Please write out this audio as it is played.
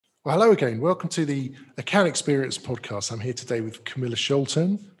Well, hello again. Welcome to the Account Experience podcast. I'm here today with Camilla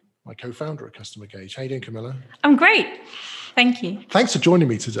Sholton, my co-founder at Customer Gauge. How you doing, Camilla? I'm great. Thank you. Thanks for joining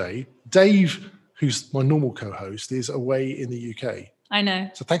me today. Dave, who's my normal co-host, is away in the UK. I know.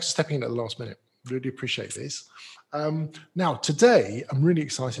 So thanks for stepping in at the last minute. Really appreciate this. Now, today, I'm really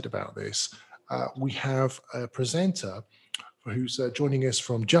excited about this. We have a presenter who's joining us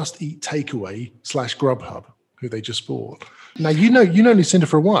from JustEat Takeaway / Grubhub, who they just bought. Now, you know Lucinda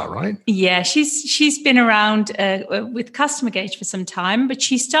for a while, right? Yeah, she's been around with Customer Gauge for some time, but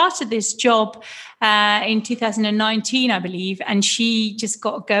she started this job in 2019, I believe, and she just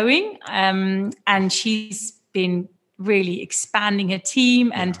got going. And she's been really expanding her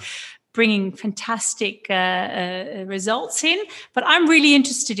team and bringing fantastic results in. But I'm really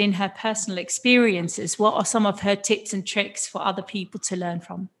interested in her personal experiences. What are some of her tips and tricks for other people to learn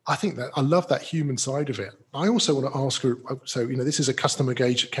from? I think that I love that human side of it. I also want to ask her, so, this is a Customer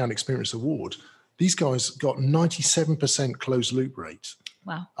Gauge Account Experience Award. These guys got 97% closed loop rate.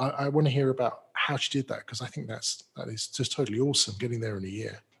 Wow. I want to hear about how she did that, because I think that is just totally awesome, getting there in a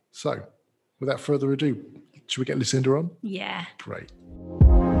year. So without further ado, should we get Lucinda on? Yeah. Great.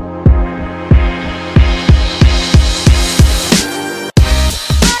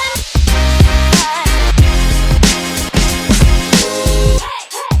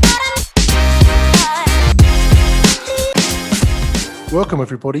 Welcome,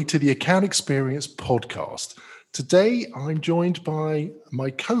 everybody, to the Account Experience podcast. Today, I'm joined by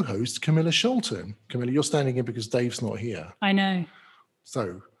my co-host, Camilla Sholton. Camilla, you're standing in because Dave's not here. I know. So,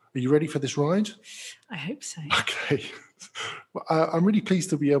 are you ready for this ride? I hope so. Okay. Well, I'm really pleased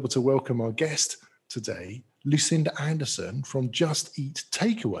to be able to welcome our guest today, Luncinda Anderson from JustEat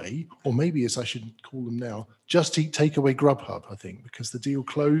Takeaway, or maybe as I should call them now, JustEat Takeaway Grubhub, I think, because the deal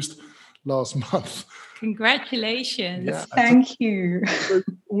closed last month. Congratulations. Yeah. Thank you. So,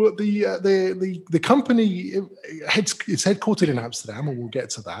 well, the company it's headquartered in Amsterdam, and we'll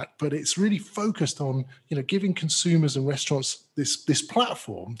get to that, but it's really focused on giving consumers and restaurants this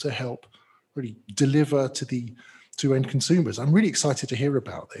platform to help really deliver to end consumers. I'm really excited to hear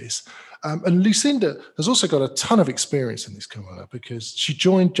about this. And Lucinda has also got a ton of experience in this, Camilla, because she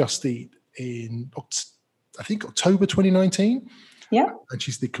joined JustEat in I think October 2019. Yeah. And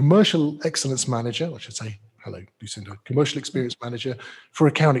she's the Commercial Excellence Manager, I should say, hello, Lucinda, Commercial Experience Manager for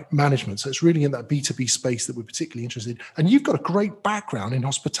Account Management. So it's really in that B2B space that we're particularly interested in. And you've got a great background in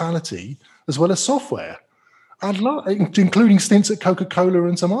hospitality as well as software, and including stints at Coca-Cola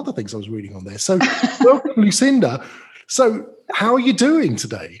and some other things I was reading on there. So welcome, Lucinda. So how are you doing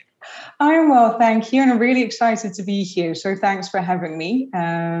today? I'm well, thank you. And I'm really excited to be here. So thanks for having me.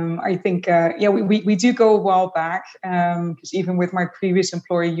 I think, we do go a while back, because even with my previous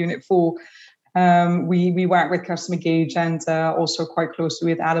employer, Unit 4, we work with Customer Gauge and also quite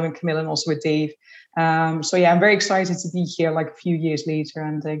closely with Adam and Camilla and also with Dave. I'm very excited to be here like a few years later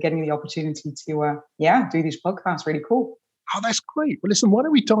and getting the opportunity to, do these podcasts. Really cool. Oh, that's great. Well, listen, why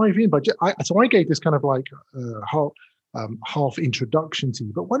don't we dive in? So I gave this kind of like half introduction to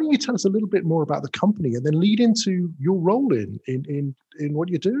you, but why don't you tell us a little bit more about the company and then lead into your role in what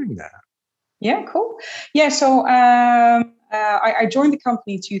you're doing there? Yeah, cool. Yeah, so I joined the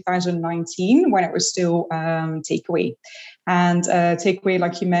company in 2019 when it was still Takeaway. And Takeaway,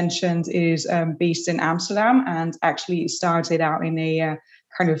 like you mentioned, is based in Amsterdam and actually started out in a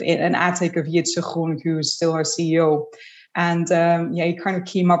kind of an attic of Jitse Groen, who is still our CEO. And he kind of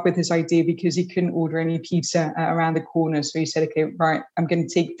came up with this idea because he couldn't order any pizza around the corner. So he said, okay, right, I'm going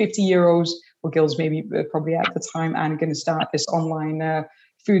to take 50 euros or gills maybe probably at the time, and I'm going to start this online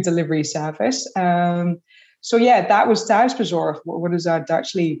food delivery service. That was Thuisbezorgd, what is our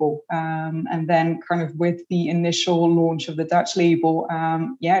Dutch label. And then kind of with the initial launch of the Dutch label,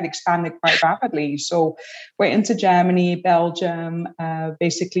 it expanded quite rapidly. So we're into Germany, Belgium.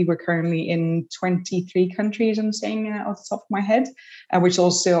 Basically, we're currently in 23 countries, I'm saying off the top of my head, which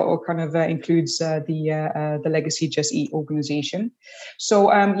also kind of includes the legacy JustEat organization. So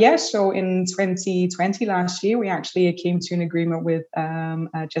in 2020, last year, we actually came to an agreement with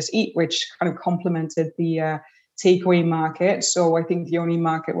JustEat, which kind of complemented the takeaway market. So I think the only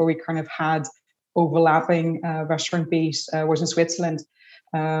market where we kind of had overlapping restaurant base was in Switzerland.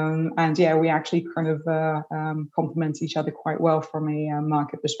 We actually kind of complement each other quite well from a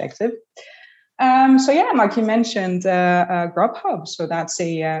market perspective. Like you mentioned, Grubhub. So that's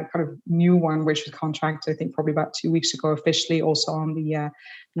a kind of new one, which was contracted, I think, probably about 2 weeks ago, officially also on the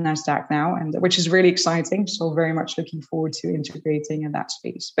NASDAQ now, and which is really exciting. So very much looking forward to integrating in that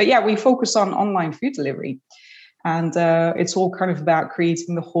space. But yeah, we focus on online food delivery. And it's all kind of about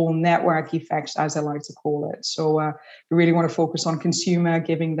creating the whole network effects, as I like to call it. So we really want to focus on consumer,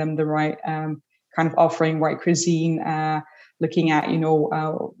 giving them the right kind of offering, right cuisine, looking at,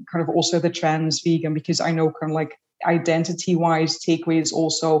 kind of also the trends, vegan, because I know kind of like identity-wise, takeaway is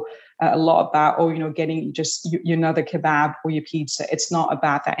also a lot about, getting just another kebab or your pizza. It's not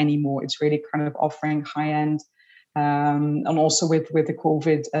about that anymore. It's really kind of offering high-end, and also with the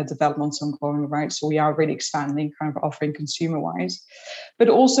COVID developments ongoing, right? So we are really expanding, kind of offering consumer-wise. But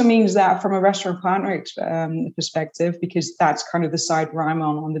it also means that from a restaurant partner perspective, because that's kind of the side where I'm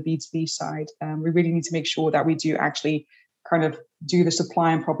on the B2B side, we really need to make sure that we do actually kind of do the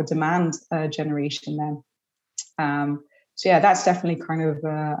supply and proper demand generation then. So yeah, that's definitely kind of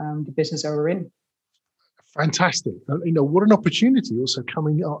the business that we're in. Fantastic. What an opportunity also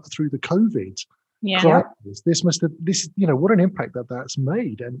coming up through the COVID crisis. What an impact that's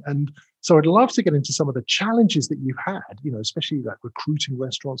made. And so I'd love to get into some of the challenges that you've had, especially like recruiting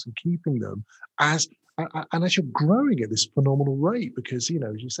restaurants and keeping them as you're growing at this phenomenal rate, because,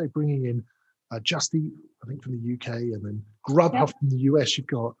 as you say, bringing in JustEat, I think from the UK, and then Grubhub from the US, you've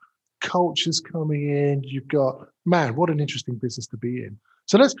got cultures coming in, you've got, man, what an interesting business to be in.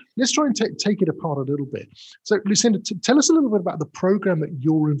 So let's try and take it apart a little bit. So Lucinda, tell us a little bit about the program that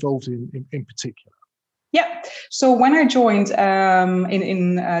you're involved in particular. Yeah. So when I joined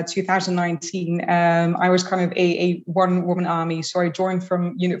in 2019, I was kind of a one-woman army. So I joined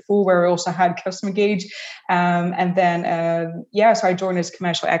from Unit 4, where I also had Customer Engage. And then, so I joined as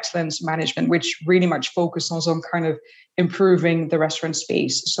Commercial Excellence Management, which really much focuses on kind of improving the restaurant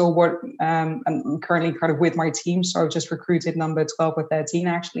space. So what I'm currently kind of with my team. So I've just recruited number 12 or 13,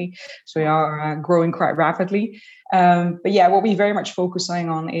 actually. So we are growing quite rapidly. But yeah, what we very much focusing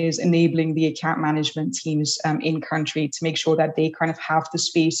on is enabling the account management teams in country to make sure that they kind of have the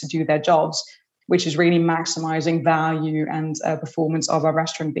space to do their jobs, which is really maximizing value and performance of our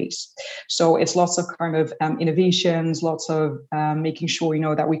restaurant base. So it's lots of kind of innovations, lots of making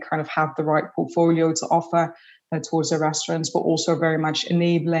sure, that we kind of have the right portfolio to offer towards the restaurants, but also very much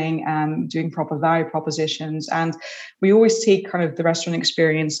enabling and doing proper value propositions. And we always take kind of the restaurant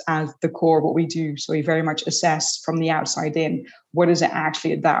experience as the core of what we do. So we very much assess from the outside in, what is it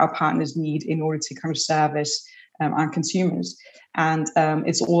actually that our partners need in order to kind of service our consumers. And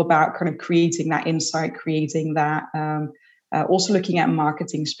it's all about kind of creating that insight, creating that, also looking at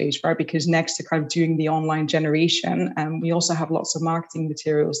marketing space, right? Because next to kind of doing the online generation, we also have lots of marketing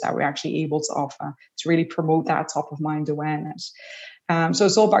materials that we're actually able to offer to really promote that top of mind awareness. So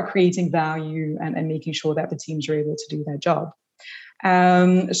it's all about creating value and making sure that the teams are able to do their job.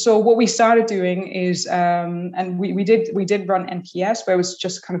 So what we started doing is, and we did run NPS, but it was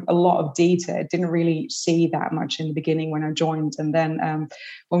just kind of a lot of data. It didn't really say that much in the beginning when I joined. And then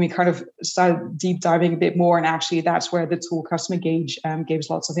when we kind of started deep diving a bit more, and actually that's where the tool Customer Gauge gave us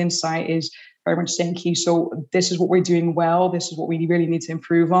lots of insight, is very much saying, key, so this is what we're doing well, this is what we really need to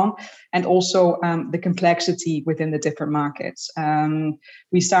improve on, and also the complexity within the different markets.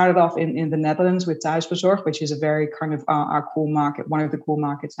 We started off in the Netherlands with Thuisbezorgd, which is a very kind of our core market, one of the core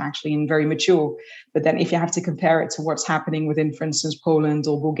markets actually, and very mature. But then if you have to compare it to what's happening within, for instance, Poland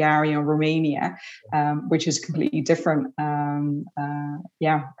or Bulgaria or Romania, which is completely different, kind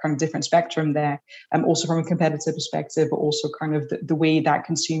of different spectrum there, also from a competitive perspective, but also kind of the way that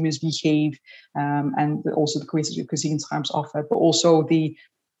consumers behave, and also the cuisine types offered, but also the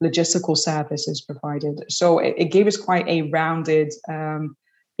logistical services provided. So it gave us quite a rounded, kind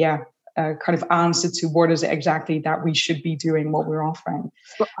of answer to what is it exactly that we should be doing, what we're offering.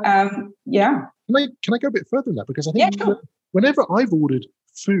 Can I go a bit further than that? Because I think whenever I've ordered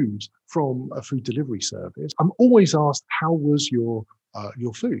food from a food delivery service, I'm always asked, how was your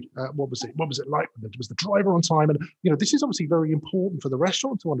food? What was it like? Was the driver on time? And this is obviously very important for the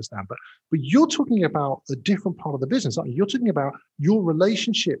restaurant to understand. But you're talking about a different part of the business, aren't you? You're talking about your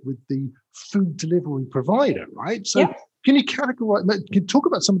relationship with the food delivery provider, right? So can you talk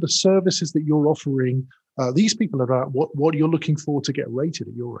about some of the services that you're offering these people, about what you're looking for to get rated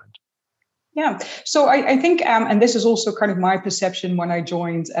at your end? Yeah, so I think, and this is also kind of my perception when I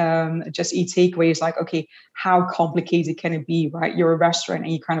joined JustEat Takeaways, like, okay, how complicated can it be, right? You're a restaurant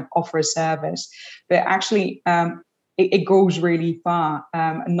and you kind of offer a service, but actually it goes really far.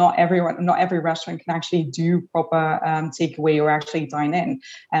 Not every restaurant can actually do proper takeaway or actually dine in.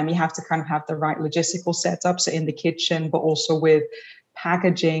 You have to kind of have the right logistical setups in the kitchen, but also with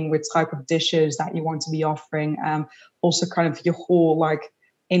packaging, with type of dishes that you want to be offering. Also kind of your whole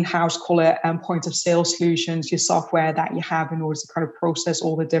in-house, call it point of sale solutions, your software that you have in order to kind of process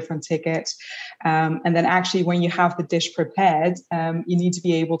all the different tickets. And then actually when you have the dish prepared, you need to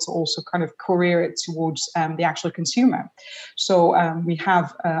be able to also kind of courier it towards the actual consumer. So we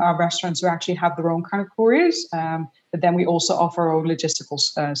have our restaurants who actually have their own kind of couriers, but then we also offer our own logistical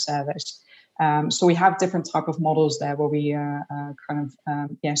service. So we have different type of models there where we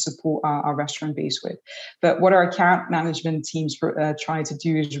support our restaurant base with. But what our account management teams try to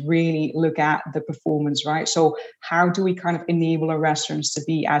do is really look at the performance, right? So how do we kind of enable our restaurants to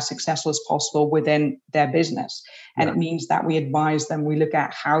be as successful as possible within their business? And it means that we advise them, we look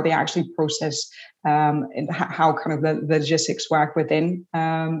at how they actually process and how kind of the logistics work within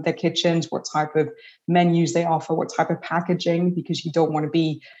their kitchens, what type of menus they offer, what type of packaging, because you don't want to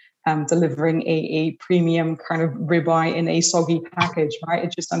be delivering a premium kind of ribeye in a soggy package, right?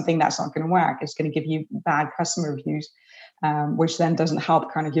 It's just something that's not going to work. It's going to give you bad customer reviews, which then doesn't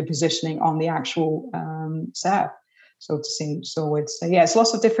help kind of your positioning on the actual serve, so to say. So it's it's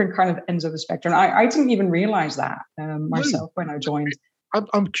lots of different kind of ends of the spectrum. I didn't even realize that myself when I joined.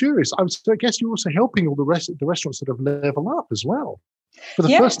 I'm curious. I guess you're also helping all the restaurants sort of level up as well. For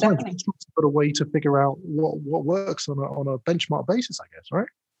the first time, restaurants have got a way to figure out what works on a benchmark basis, I guess, right?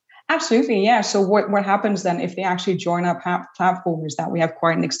 Absolutely, yeah. So what happens then if they actually join our platform is that we have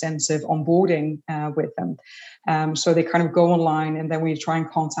quite an extensive onboarding with them. So they kind of go online and then we try and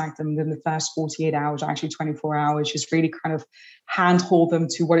contact them within the first 48 hours, actually 24 hours, just really kind of handhold them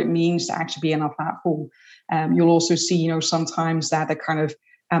to what it means to actually be in our platform. You'll also see, sometimes that they're kind of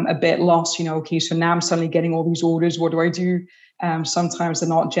a bit lost, okay, so now I'm suddenly getting all these orders. What do I do? Sometimes they're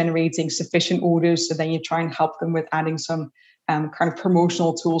not generating sufficient orders. So then you try and help them with adding some kind of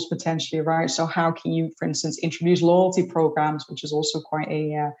promotional tools potentially, right? So how can you, for instance, introduce loyalty programs, which is also quite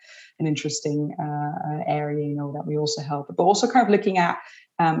an interesting area, that we also help. But also kind of looking at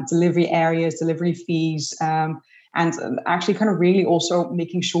delivery areas, delivery fees, and actually kind of really also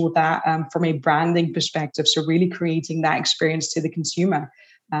making sure that from a branding perspective, so really creating that experience to the consumer,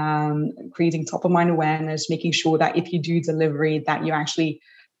 creating top of mind awareness, making sure that if you do delivery, that you actually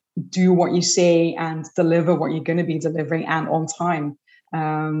do what you say and deliver what you're going to be delivering and on time,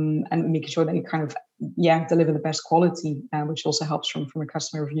 and making sure that you kind of deliver the best quality, which also helps from a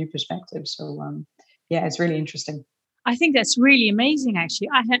customer review perspective. So it's really interesting. I think that's really amazing, actually.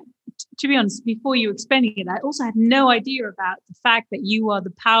 I had, to be honest, before you were explaining it, I also had no idea about the fact that you are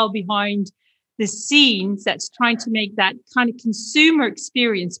the power behind the scenes that's trying to make that kind of consumer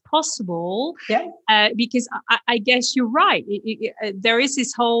experience possible. Because I guess you're right. There is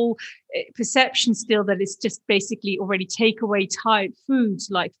this whole perception still that it's just basically already takeaway type foods,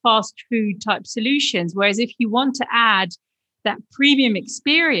 like fast food type solutions. Whereas if you want to add that premium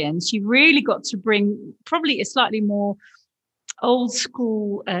experience, you've really got to bring probably a slightly more old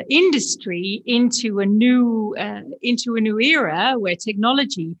school industry into a new era where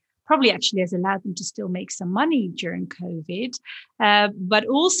technology probably actually has allowed them to still make some money during COVID, but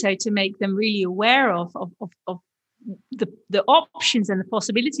also to make them really aware of the options and the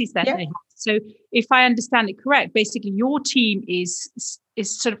possibilities that they have. So if I understand it correct, basically your team is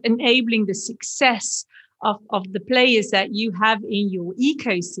sort of enabling the success of the players that you have in your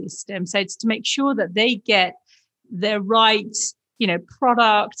ecosystem. So it's to make sure that they get the right,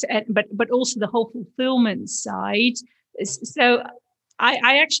 product, but also the whole fulfillment side. So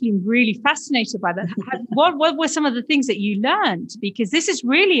I actually am really fascinated by that. What were some of the things that you learned? Because this is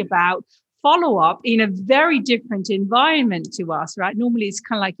really about follow-up in a very different environment to us, right? Normally, it's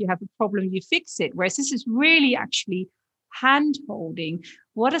kind of like you have a problem, you fix it, whereas this is really actually hand-holding.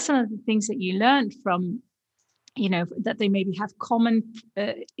 What are some of the things that you learned from, that they maybe have common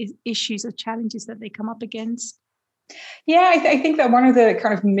issues or challenges that they come up against? Yeah, I think that one of the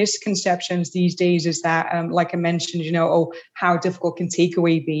kind of misconceptions these days is that, like I mentioned, how difficult can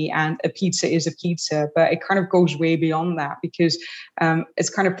takeaway be? And a pizza is a pizza, but it kind of goes way beyond that because it's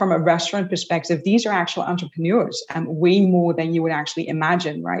kind of from a restaurant perspective, these are actual entrepreneurs, way more than you would actually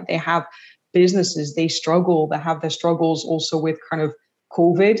imagine, right? They have businesses, they have their struggles also with kind of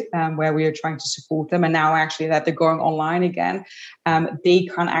COVID, where we are trying to support them. And now actually that they're going online again, they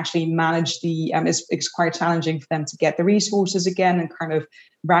can't actually manage it's quite challenging for them to get the resources again and kind of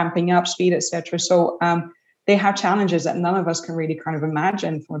ramping up speed, etc. So they have challenges that none of us can really kind of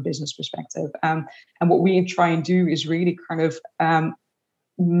imagine from a business perspective. And what we try and do is really kind of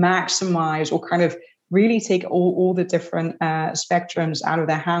maximize or kind of really take all the different spectrums out of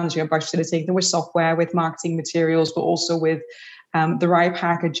their hands, by facilitating them with software, with marketing materials, but also with the right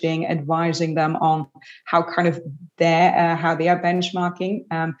packaging, advising them on how kind of how they are benchmarking.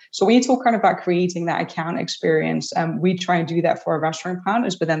 So when you talk kind of about creating that account experience, we try and do that for our restaurant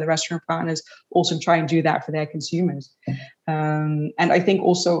partners, but then the restaurant partners also try and do that for their consumers. And I think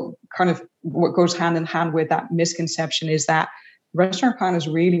also kind of what goes hand in hand with that misconception is that restaurant partners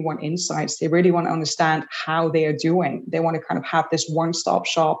really want insights. They really want to understand how they are doing. They want to kind of have this one-stop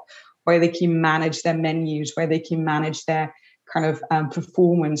shop where they can manage their menus, where they can manage their kind of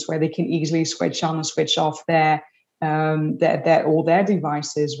performance, where they can easily switch on and switch off their all their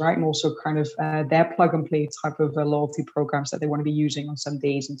devices, right? And also kind of their plug and play type of loyalty programs that they want to be using on some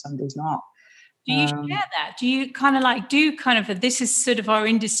days and some days not. Do you share that? Do you kind of like this is sort of our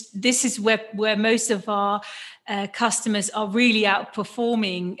industry, this is where most of our customers are really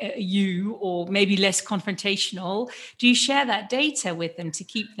outperforming you, or maybe less confrontational. Do you share that data with them to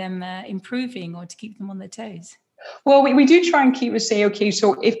keep them improving or to keep them on their toes? Well, we do try and keep say, okay,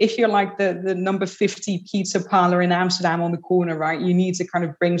 so if you're like the number 50 pizza parlor in Amsterdam on the corner, right, you need to kind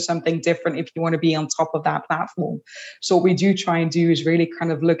of bring something different if you want to be on top of that platform. So what we do try and do is really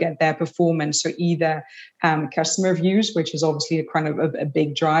kind of look at their performance. So either customer views, which is obviously a kind of a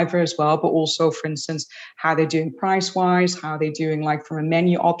big driver as well, but also, for instance, how they're doing price-wise, how they're doing like from a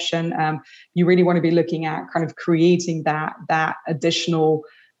menu option. You really want to be looking at kind of creating that additional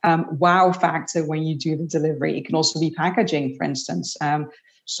wow factor when you do the delivery. It can also be packaging, for instance.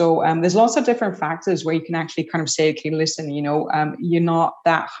 So there's lots of different factors where you can actually kind of say, okay, listen, you're not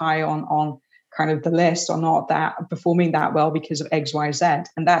that high on kind of the list, or not that performing that well because of X, Y, Z.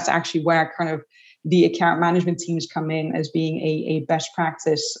 And that's actually where kind of the account management teams come in as being a best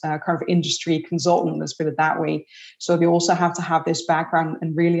practice kind of industry consultant, let's put it that way. So they also have to have this background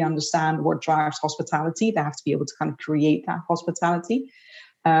and really understand what drives hospitality. They have to be able to kind of create that hospitality.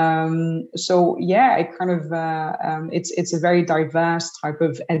 So yeah, it kind of it's a very diverse type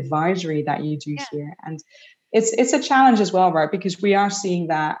of advisory that you do here, and it's a challenge as well, right? Because we are seeing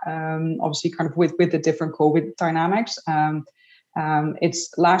that obviously kind of with the different COVID dynamics. It's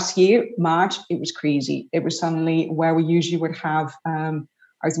last year March, it was crazy. It was suddenly where we usually would have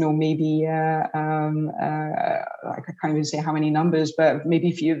I don't know, maybe I can't even say how many numbers, but maybe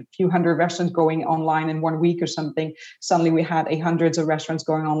a few hundred restaurants going online in 1 week or something. Suddenly we had hundreds of restaurants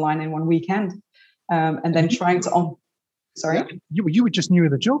going online in one weekend, and then trying to Sorry, you were just new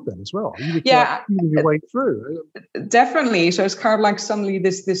in the job then as well. You were feeling your way through. Definitely. So it's kind of like suddenly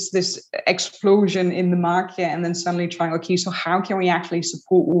this explosion in the market, and then suddenly trying, okay, so how can we actually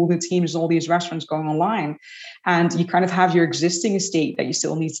support all the teams, all these restaurants going online? And you kind of have your existing estate that you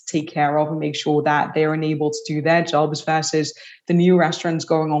still need to take care of and make sure that they're enabled to do their jobs versus the new restaurants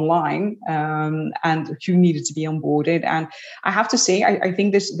going online, and who needed to be onboarded. And I have to say, I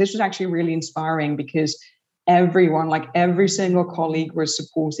think this was actually really inspiring, because everyone, like every single colleague, was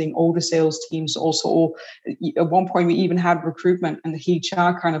supporting all the sales teams. Also, at one point we even had recruitment and the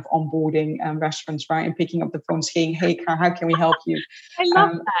HR kind of onboarding restaurants, right, and picking up the phone saying, hey, how can we help you? I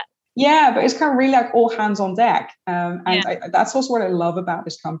love that. Yeah, but it's kind of really like all hands on deck. That's also what I love about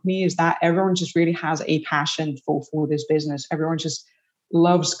this company, is that everyone just really has a passion for this business. Everyone just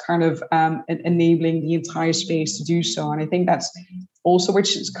loves kind of enabling the entire space to do so. And I think that's also,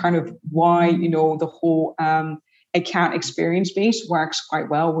 which is kind of why, the whole account experience base works quite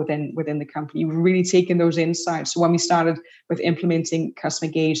well within the company. We've really taken those insights. So when we started with implementing Customer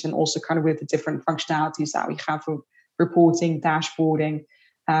Engage, and also kind of with the different functionalities that we have for reporting, dashboarding,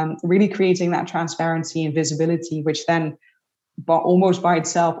 really creating that transparency and visibility, which then almost by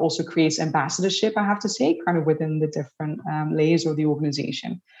itself also creates ambassadorship, I have to say, kind of within the different layers of the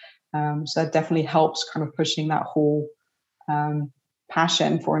organization. So that definitely helps kind of pushing that whole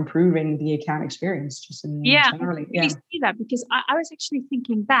passion for improving the account experience, just generally. I really see that, because I was actually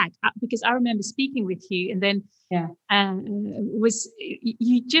thinking back, because I remember speaking with you, and then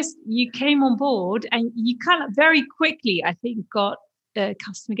you came on board, and you kind of very quickly, I think, got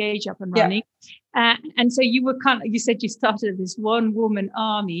Customer Engage up and running. And so you were you said you started this one woman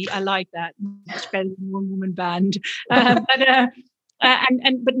army. I like that, much better than one woman band. But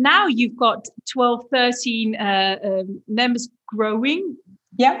now you've got 12, 13 members growing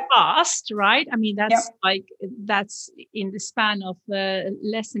fast, right? I mean, that's in the span of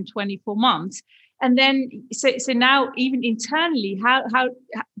less than 24 months. And then, so now even internally, how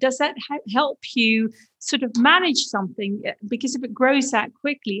does that help you sort of manage something? Because if it grows that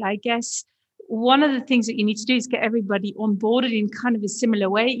quickly, I guess one of the things that you need to do is get everybody onboarded in kind of a similar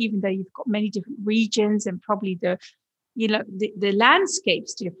way, even though you've got many different regions and probably the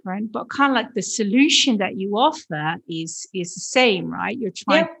landscape's different, but kind of like the solution that you offer is the same, right? You're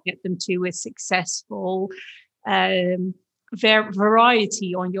trying to get them to a successful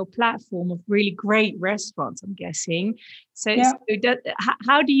variety on your platform of really great restaurants, I'm guessing. So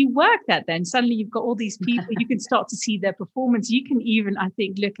how do you work that then? Suddenly you've got all these people, you can start to see their performance. You can even, I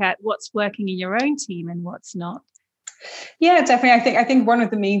think, look at what's working in your own team and what's not. Yeah, definitely. I think one of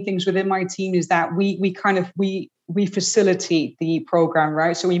the main things within my team is that we facilitate the program,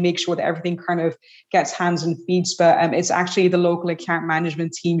 right? So we make sure that everything kind of gets hands and feet, but it's actually the local account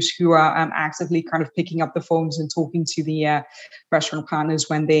management teams who are actively kind of picking up the phones and talking to the restaurant partners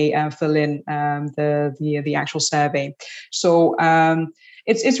when they fill in the actual survey. So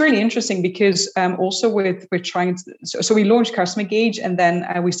it's really interesting because also we're trying to, so we launched Customer Gauge, and then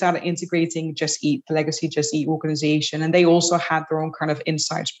we started integrating JustEat, the legacy JustEat organization, and they also had their own kind of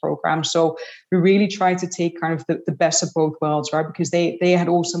insights program. So we really tried to take kind of the best of both worlds, right? Because they had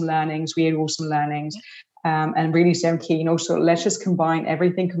awesome learnings, we had awesome learnings, and really said, okay, so let's just combine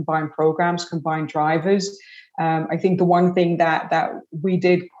everything, combine programs, combine drivers. I think the one thing that we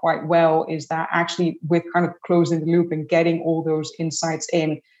did quite well is that actually with kind of closing the loop and getting all those insights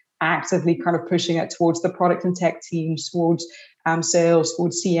in, actively kind of pushing it towards the product and tech teams, towards sales,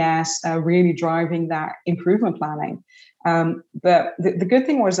 towards CS, really driving that improvement planning. But the good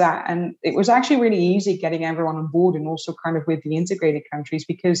thing was that, and it was actually really easy getting everyone on board, and also kind of with the integrated countries,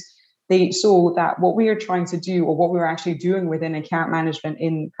 because they saw that what we were trying to do, or what we were actually doing within account management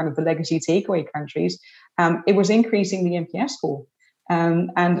in kind of the legacy takeaway countries, it was increasing the NPS score.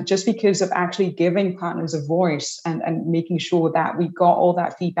 And just because of actually giving partners a voice and making sure that we got all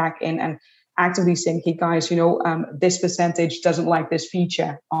that feedback in, and actively saying, hey guys, this percentage doesn't like this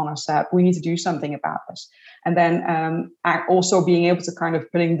feature on our app, we need to do something about this. And then also being able to kind of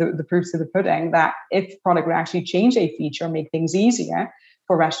putting the proof to the pudding that if product would actually change a feature, make things easier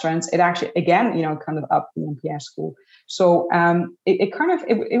for restaurants, it actually, again, kind of up the NPS score. So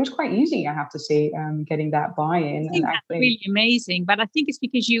it was quite easy, I have to say, getting that buy-in. I think that's really amazing. But I think it's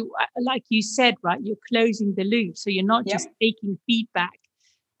because you, like you said, right, you're closing the loop. So you're not just taking feedback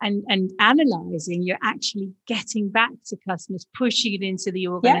and analyzing, you're actually getting back to customers, pushing it into the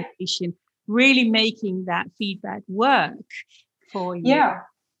organization, really making that feedback work for you.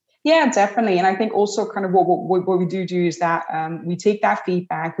 Yeah, definitely. And I think also kind of what we do is that we take that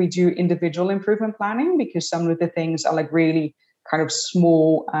feedback, we do individual improvement planning, because some of the things are like really kind of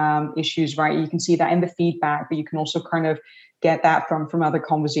small issues, right? You can see that in the feedback, but you can also kind of get that from other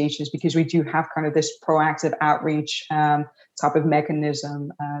conversations, because we do have kind of this proactive outreach type of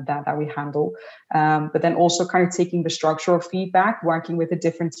mechanism that we handle. But then also kind of taking the structural feedback, working with the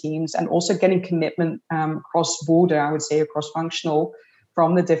different teams, and also getting commitment cross-border, I would say, across functional,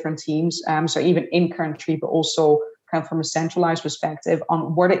 from the different teams. So even in country, but also kind of from a centralized perspective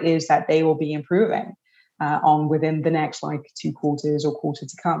on what it is that they will be improving on within the next like 2 quarters or quarter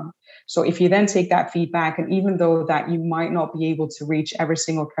to come. So if you then take that feedback, and even though that you might not be able to reach every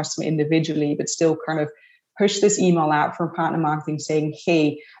single customer individually, but still kind of push this email out from partner marketing saying,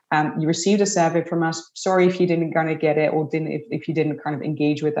 hey, you received a survey from us. Sorry if you didn't kind of get it, or if you didn't kind of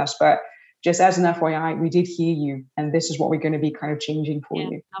engage with us, but just as an FYI, we did hear you, and this is what we're going to be kind of changing for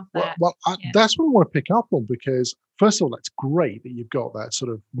you. Well, that's what I want to pick up on, because first of all, that's great that you've got that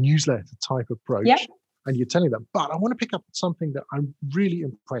sort of newsletter type approach, and you're telling them. But I want to pick up on something that I'm really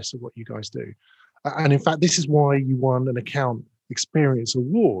impressed with what you guys do. And in fact, this is why you won an Account Experience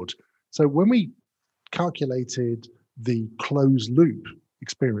Award. So when we calculated the closed loop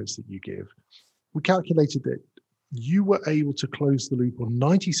experience that you give, we calculated that you were able to close the loop on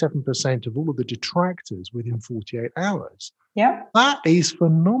 97% of all of the detractors within 48 hours. Yeah. That is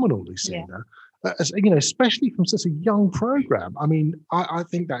phenomenal, Lucinda. Especially from such a young program. I mean, I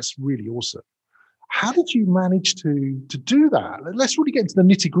think that's really awesome. How did you manage to do that? Let's really get into the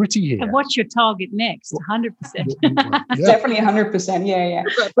nitty gritty here. And what's your target next? 100%. Definitely 100%. Yeah.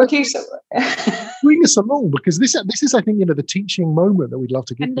 Okay, so bring us along, because this is, I think, the teaching moment that we'd love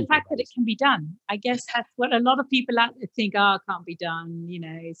to give. And the fact that it can be done. I guess that's what a lot of people out there think. Oh, it can't be done.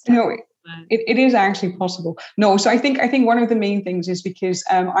 It is actually possible. No, so I think one of the main things is because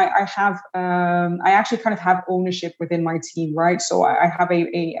I actually kind of have ownership within my team, right? So I have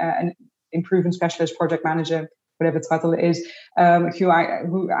an improvement specialist, project manager, whatever title it is, who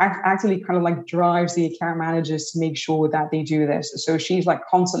actually kind of like drives the account managers to make sure that they do this. So she's like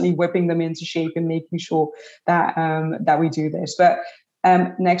constantly whipping them into shape and making sure that we do this. But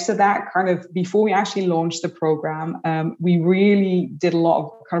next to that, kind of before we actually launched the program, we really did a lot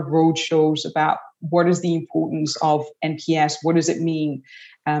of kind of road shows about what is the importance of NPS? What does it mean?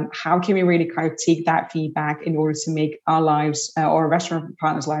 How can we really kind of take that feedback in order to make our lives or our restaurant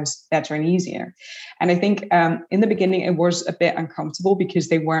partners' lives better and easier? And I think in the beginning, it was a bit uncomfortable because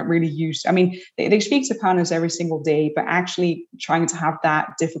they weren't really used. I mean, they speak to partners every single day, but actually trying to have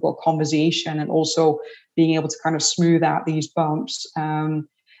that difficult conversation and also being able to kind of smooth out these bumps.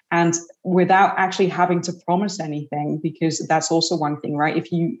 And without actually having to promise anything, because that's also one thing, right?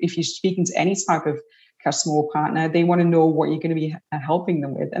 If you're speaking to any type of customer or partner, they want to know what you're going to be helping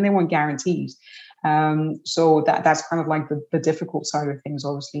them with, and they want guarantees. So that's kind of like the difficult side of things,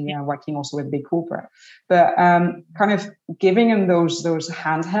 obviously, working also with a big corporate, but kind of giving them those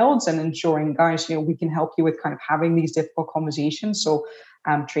handhelds and ensuring, guys, we can help you with kind of having these difficult conversations. So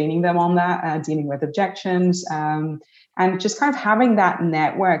training them on that, dealing with objections, and just kind of having that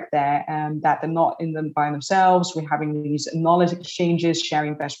network there, that they're not in them by themselves. We're having these knowledge exchanges,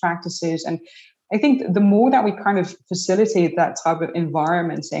 sharing best practices. And I think the more that we kind of facilitate that type of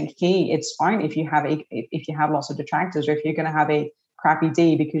environment, saying, hey, it's fine if you have lots of detractors, or if you're going to have a crappy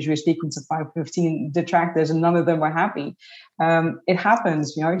day because you're speaking to 15 detractors and none of them were happy. It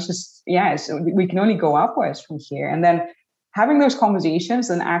happens, it's just, so we can only go upwards from here. And then having those conversations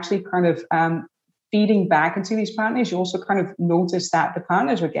and actually kind of feeding back into these partners, you also kind of notice that the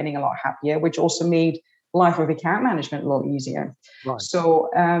partners were getting a lot happier, which also made life of account management a lot easier. Right. So,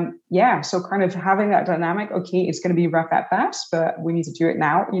 so kind of having that dynamic, okay, it's going to be rough at best, but we need to do it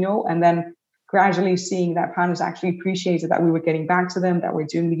now, and then gradually seeing that partners actually appreciated that we were getting back to them, that we're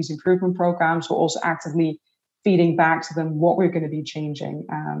doing these improvement programs, we're also actively feeding back to them what we're going to be changing.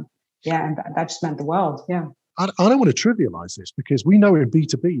 And that just meant the world. Yeah. I don't want to trivialize this, because we know in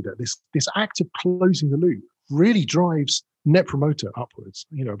B2B that this act of closing the loop really drives net promoter upwards,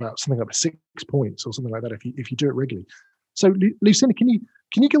 about something like 6 points or something like that if you do it regularly. So Lucinda, can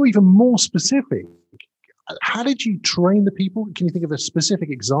you go even more specific? How did you train the people? Can you think of a specific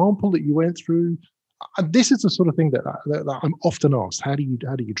example that you went through? And this is the sort of thing that I'm often asked. How do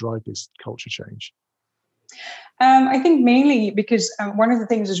you drive this culture change? I think mainly because one of the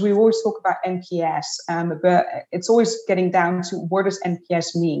things is we always talk about NPS, but it's always getting down to what does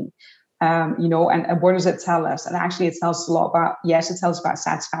NPS mean, and what does it tell us? And actually, it tells us a lot about, it tells about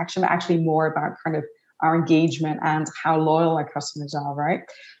satisfaction, but actually more about kind of our engagement and how loyal our customers are, right?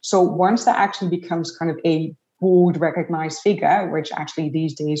 So once that actually becomes kind of a board recognized figure, which actually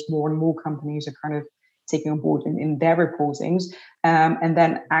these days more and more companies are kind of taking on board in their reportings, and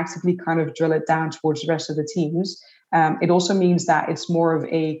then actively kind of drill it down towards the rest of the teams. It also means that it's more of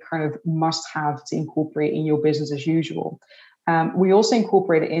a kind of must-have to incorporate in your business as usual. We also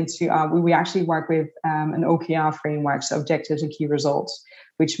incorporate it into, we actually work with an OKR framework, so objectives and key results,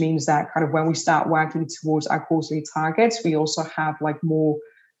 which means that kind of when we start working towards our quarterly targets, we also have like more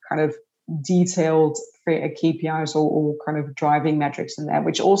kind of detailed KPIs or kind of driving metrics in there,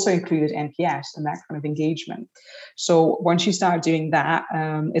 which also included NPS and that kind of engagement. So once you start doing that,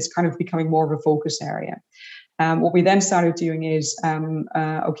 it's kind of becoming more of a focus area. What we then started doing is,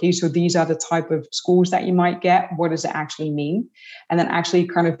 okay, so these are the type of scores that you might get. What does it actually mean? And then actually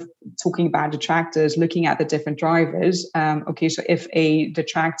kind of talking about detractors, looking at the different drivers. Okay, so if a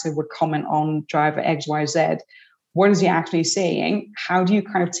detractor would comment on driver XYZ, what is he actually saying? How do you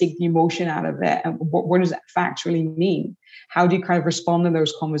kind of take the emotion out of it? And what does that factually mean? How do you kind of respond to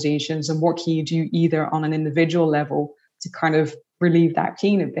those conversations? And what can you do either on an individual level to kind of relieve that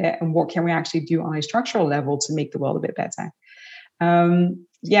pain a bit? And what can we actually do on a structural level to make the world a bit better?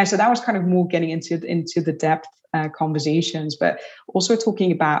 So that was kind of more getting into the depth conversations, but also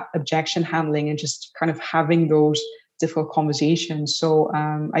talking about objection handling and just kind of having those difficult conversations. So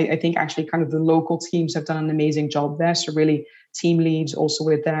I think actually kind of the local teams have done an amazing job there. So really team leads also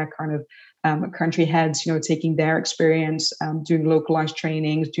with their kind of country heads, taking their experience, doing localized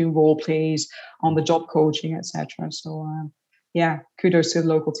trainings, doing role plays, on the job coaching, etc. So kudos to the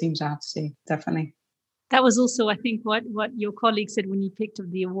local teams, I have to say, definitely. That was also, I think, what your colleague said when you picked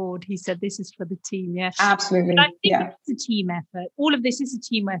up the award. He said, this is for the team. Yeah, absolutely. But I think it's a team effort. All of this is a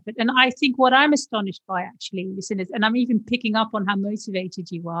team effort. And I think what I'm astonished by, actually, listeners, and I'm even picking up on how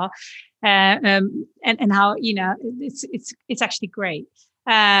motivated you are, and how, it's actually great.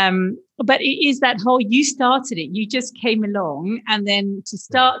 But it is that whole, you started it, you just came along, and then to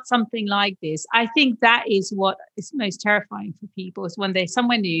start something like this, I think that is what is most terrifying for people, is when they're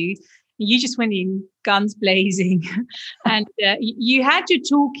somewhere new. You just went in guns blazing and you had your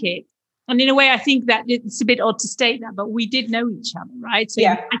toolkit. And in a way, I think that it's a bit odd to state that, but we did know each other, right? So you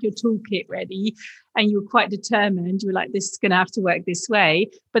had your toolkit ready and you were quite determined. You were like, this is going to have to work this way.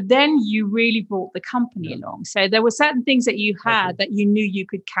 But then you really brought the company along. So there were certain things that you had that you knew you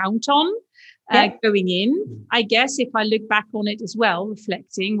could count on. going in. I guess if I look back on it as well,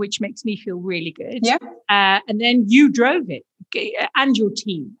 reflecting, which makes me feel really good. Yeah. And then you drove it, and your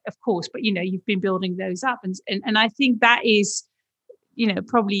team, of course, but you've been building those up, and I think that is,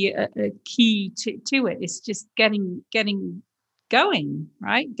 probably a key to it. It's just getting going,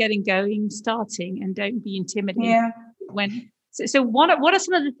 right? Getting going, starting, and don't be intimidated when. So what are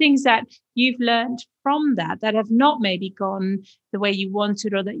some of the things that you've learned from that have not maybe gone the way you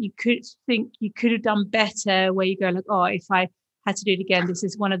wanted, or that you could think you could have done better, where you go like, oh, if I had to do it again, this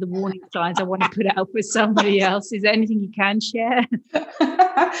is one of the warning signs I want to put out for somebody else. Is there anything you can share?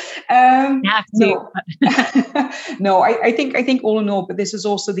 No. No, I think all in all, but this is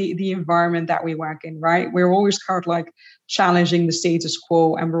also the environment that we work in, right? We're always kind of like challenging the status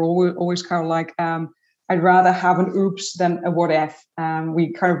quo, and we're always kind of like, I'd rather have an oops than a what if.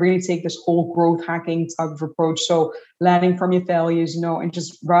 We kind of really take this whole growth hacking type of approach. So learning from your failures, and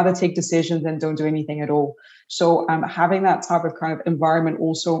just rather take decisions than don't do anything at all. So having that type of kind of environment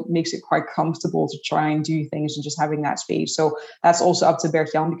also makes it quite comfortable to try and do things, and just having that space. So that's also up to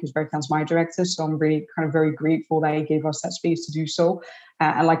Bert-Jan, because Bert-Jan's my director. So I'm really kind of very grateful that he gave us that space to do so.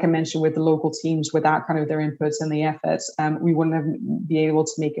 And like I mentioned, with the local teams, without kind of their inputs and the efforts, we wouldn't have been able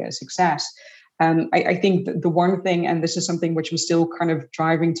to make it a success. I think the one thing, and this is something which we're still kind of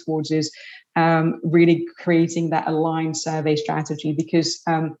driving towards, is really creating that aligned survey strategy, because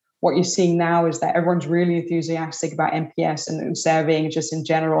what you're seeing now is that everyone's really enthusiastic about NPS and surveying just in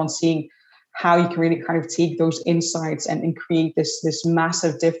general, and seeing how you can really kind of take those insights and create this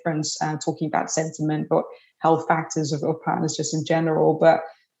massive difference, talking about sentiment, but health factors of partners just in general. But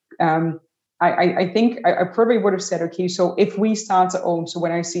I think I probably would have said, okay, so if we start to own, so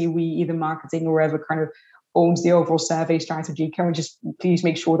when I see we, either marketing or whoever kind of owns the overall survey strategy, can we just please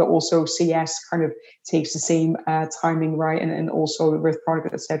make sure that also CS kind of takes the same timing, right? And also with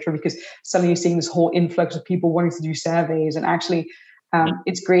product, etc. Because suddenly you're seeing this whole influx of people wanting to do surveys, and actually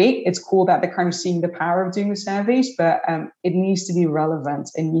it's great. It's cool that they're kind of seeing the power of doing the surveys, but it needs to be relevant,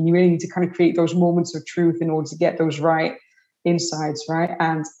 and you really need to kind of create those moments of truth in order to get those right insights, right?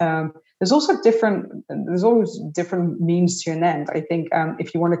 And there's always different means to an end. I think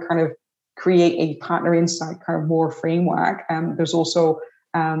if you want to kind of create a partner insight kind of more framework, there's also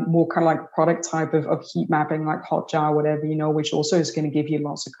more kind of like product type of heat mapping, like Hotjar, whatever, which also is going to give you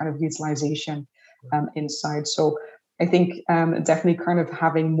lots of kind of utilization insights. So I think definitely kind of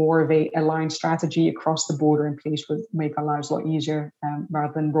having more of a aligned strategy across the board in place would make our lives a lot easier,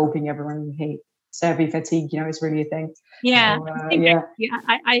 rather than roping everyone, hey, survey fatigue, it's really a thing. Yeah, so,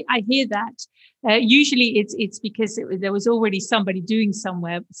 I hear that. Usually it's because there was already somebody doing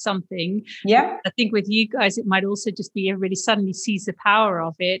something. Yeah. I think with you guys, it might also just be everybody suddenly sees the power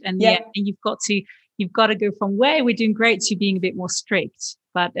of it, and and you've got to go from where we're doing great to being a bit more strict.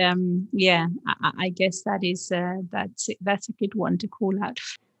 But I guess that's a good one to call out.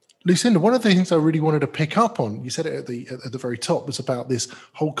 Lucinda, one of the things I really wanted to pick up on, you said it at the very top, was about this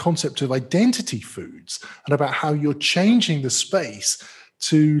whole concept of identity foods, and about how you're changing the space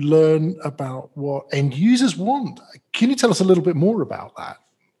to learn about what end users want. Can you tell us a little bit more about that?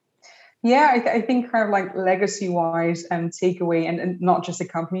 Yeah, I think kind of like legacy-wise and takeaway, and not just a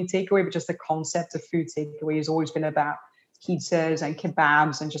company takeaway, but just the concept of food takeaway has always been about pizzas and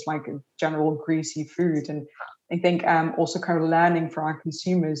kebabs and just like general greasy food. And I think also kind of learning for our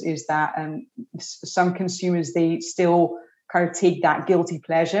consumers is that some consumers, they still kind of take that guilty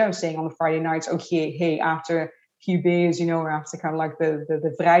pleasure of saying on the Friday nights, okay, hey, after a few beers, or after kind of like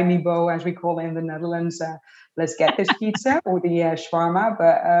the vrijniveau, as we call it in the Netherlands, let's get this pizza or the shawarma.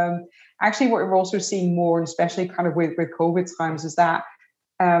 But actually what we're also seeing more, and especially kind of with COVID times, is that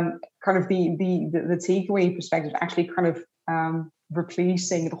kind of the takeaway perspective actually kind of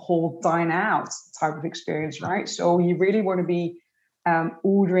replacing the whole dine out type of experience, right? So you really want to be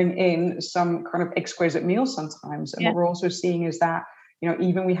ordering in some kind of exquisite meals sometimes. And what we're also seeing is that,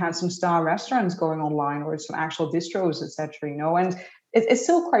 even we had some star restaurants going online, or some actual distros, etc. And it's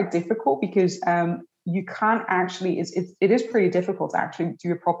still quite difficult, because you can't actually, it is pretty difficult to actually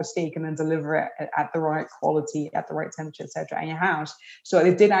do a proper steak and then deliver it at the right quality, at the right temperature, etc. in your house. So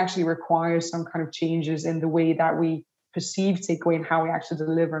it did actually require some kind of changes in the way that we perceive takeaway and how we actually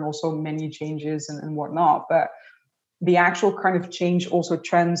deliver, and also menu changes and whatnot. But the actual kind of change also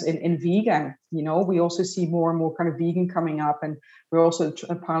trends in vegan. We also see more and more kind of vegan coming up, and we're also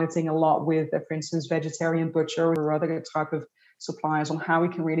piloting a lot with, for instance, vegetarian butcher or other type of suppliers on how we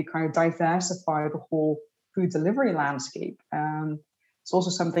can really kind of diversify the whole food delivery landscape. It's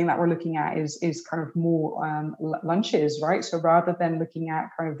also something that we're looking at is kind of more lunches, right? So rather than looking at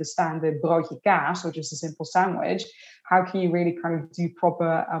kind of the standard broodje kaas, or just a simple sandwich, how can you really kind of do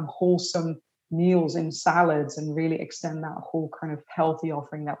proper wholesome meals and salads and really extend that whole kind of healthy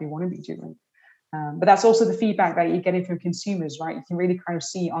offering that we want to be doing. But that's also the feedback that you're getting from consumers, right? You can really kind of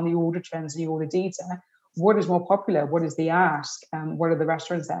see on the order trends, the order data, what is more popular, what is the ask, what are the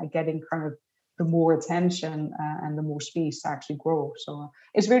restaurants that are getting kind of the more attention and the more space to actually grow. So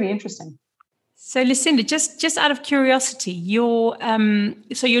it's really interesting. So Lucinda, just out of curiosity, your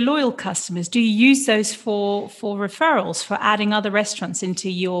loyal customers, do you use those for referrals, for adding other restaurants into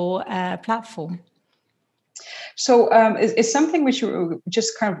your platform? So it's something which we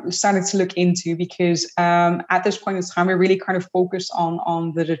just kind of started to look into, because at this point in time, we're really kind of focused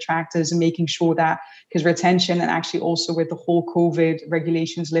on the detractors and making sure that, because retention, and actually also with the whole COVID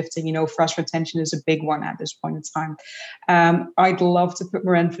regulations lifting, for us, retention is a big one at this point in time. I'd love to put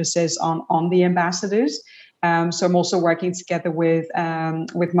more emphasis on the ambassadors. So I'm also working together with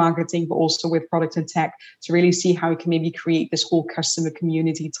marketing, but also with product and tech, to really see how we can maybe create this whole customer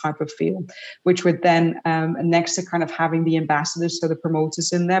community type of feel, which would then, next to kind of having the ambassadors, so the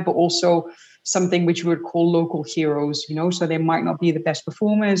promoters in there, but also something which we would call local heroes, so they might not be the best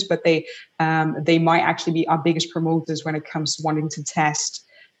performers, but they might actually be our biggest promoters when it comes to wanting to test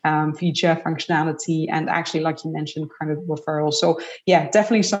feature functionality, and actually, like you mentioned, kind of referral. So yeah,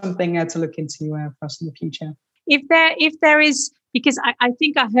 definitely something to look into for us in the future. If there is, because I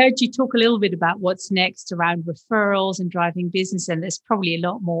think I heard you talk a little bit about what's next around referrals and driving business, and there's probably a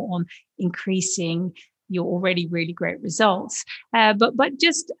lot more on increasing your already really great results. But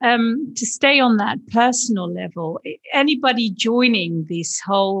just to stay on that personal level, anybody joining this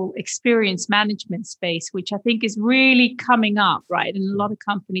whole experience management space, which I think is really coming up, right? And a lot of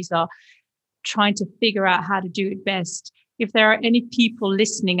companies are trying to figure out how to do it best. If there are any people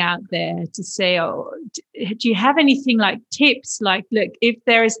listening out there to say, do you have anything like tips? Like, look, if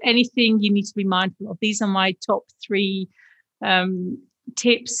there is anything you need to be mindful of, these are my top 3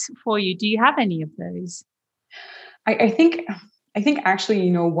 tips for you. Do you have any of those? I think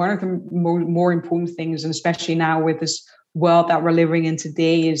actually, one of the more important things, and especially now with this world that we're living in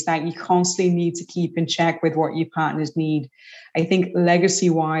today, is that you constantly need to keep in check with what your partners need. I think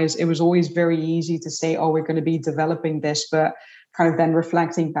legacy-wise, it was always very easy to say, we're going to be developing this, but kind of then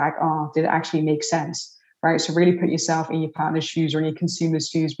reflecting back, did it actually make sense? Right? So really put yourself in your partner's shoes or in your consumer's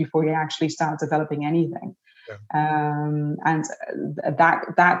shoes before you actually start developing anything. And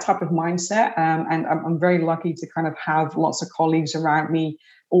that type of mindset, and I'm very lucky to kind of have lots of colleagues around me,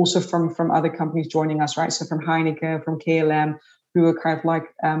 also from other companies joining us, right? So from Heineken, from KLM, who are kind of like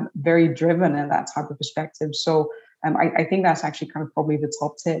very driven in that type of perspective. So I think that's actually kind of probably the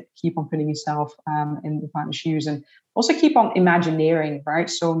top tip. Keep on putting yourself in the partner's shoes, and also keep on imagineering, right?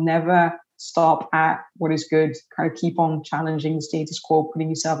 So never stop at what is good. Kind of keep on challenging the status quo, putting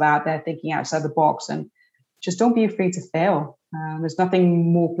yourself out there, thinking outside the box, and just don't be afraid to fail. There's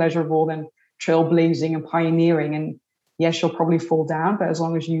nothing more pleasurable than trailblazing and pioneering. And yes, you'll probably fall down, but as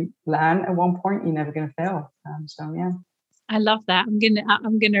long as you land at one point, you're never going to fail. So yeah, I love that. I'm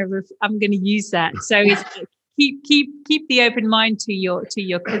gonna use that. So it's keep the open mind to your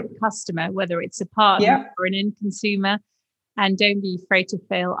customer, whether it's a partner or an end consumer, and don't be afraid to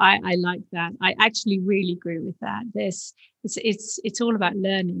fail. I like that. I actually really agree with that. It's all about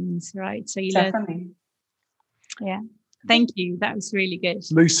learnings, right? So you definitely. learn. Yeah. Thank you. That was really good.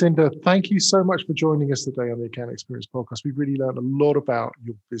 Lucinda, thank you so much for joining us today on the Account Experience Podcast. We really learned a lot about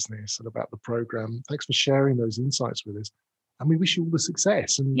your business and about the program. Thanks for sharing those insights with us. And we wish you all the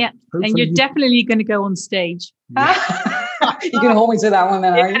success. And you're definitely going to go on stage. Yeah. You can hold me to that one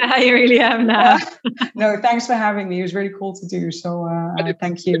then, are you? Yeah, I really am now. No, thanks for having me. It was really cool to do. So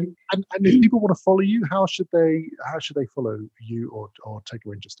thank you. And if people want to follow you, how should they follow you or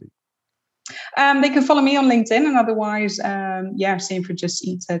Takeaway and JustEat? They can follow me on LinkedIn, and otherwise, same for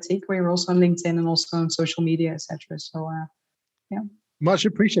JustEat Takeaway. We're also on LinkedIn and also on social media, etc. So, yeah. Much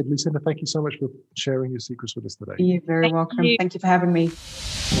appreciated, Lucinda. Thank you so much for sharing your secrets with us today. You're very welcome. Thank you for having me.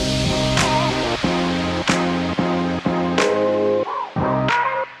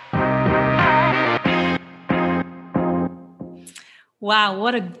 Wow,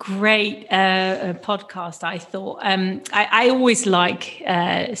 what a great podcast, I thought. I always like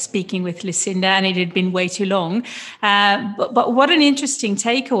speaking with Lucinda, and it had been way too long. But what an interesting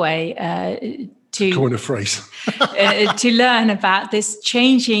takeaway to coin a phrase. To learn about this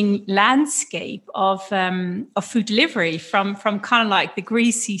changing landscape of food delivery from kind of like the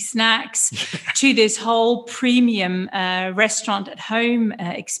greasy snacks to this whole premium restaurant at home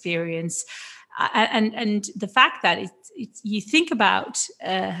experience. And the fact that you think about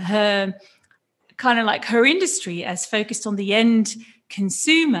her kind of like her industry as focused on the end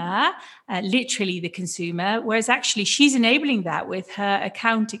consumer, literally the consumer, whereas actually she's enabling that with her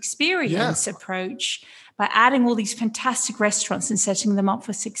account experience approach by adding all these fantastic restaurants and setting them up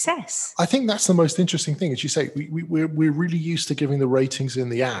for success. I think that's the most interesting thing. As you say, we're really used to giving the ratings in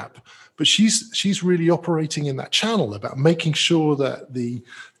the app, but she's really operating in that channel about making sure that the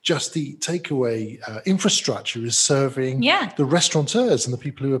Just Eat takeaway infrastructure is serving the restaurateurs and the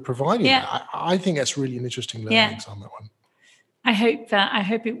people who are providing it. I think that's really an interesting learnings on that one. I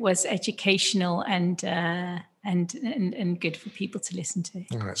hope it was educational and good for people to listen to.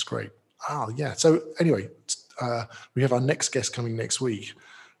 Oh, that's great. Oh, yeah. So anyway, we have our next guest coming next week.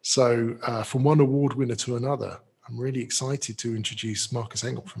 So from one award winner to another, I'm really excited to introduce Marcus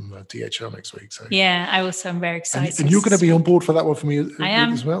Engel from DHL next week. So yeah, I also am very excited. And you're going to be on board for that one for me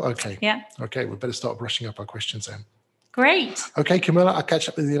as well? Okay. Yeah. Okay, we better start brushing up our questions then. Great. Okay, Camilla, I'll catch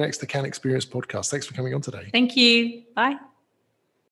up with you next, the Can Experience podcast. Thanks for coming on today. Thank you. Bye.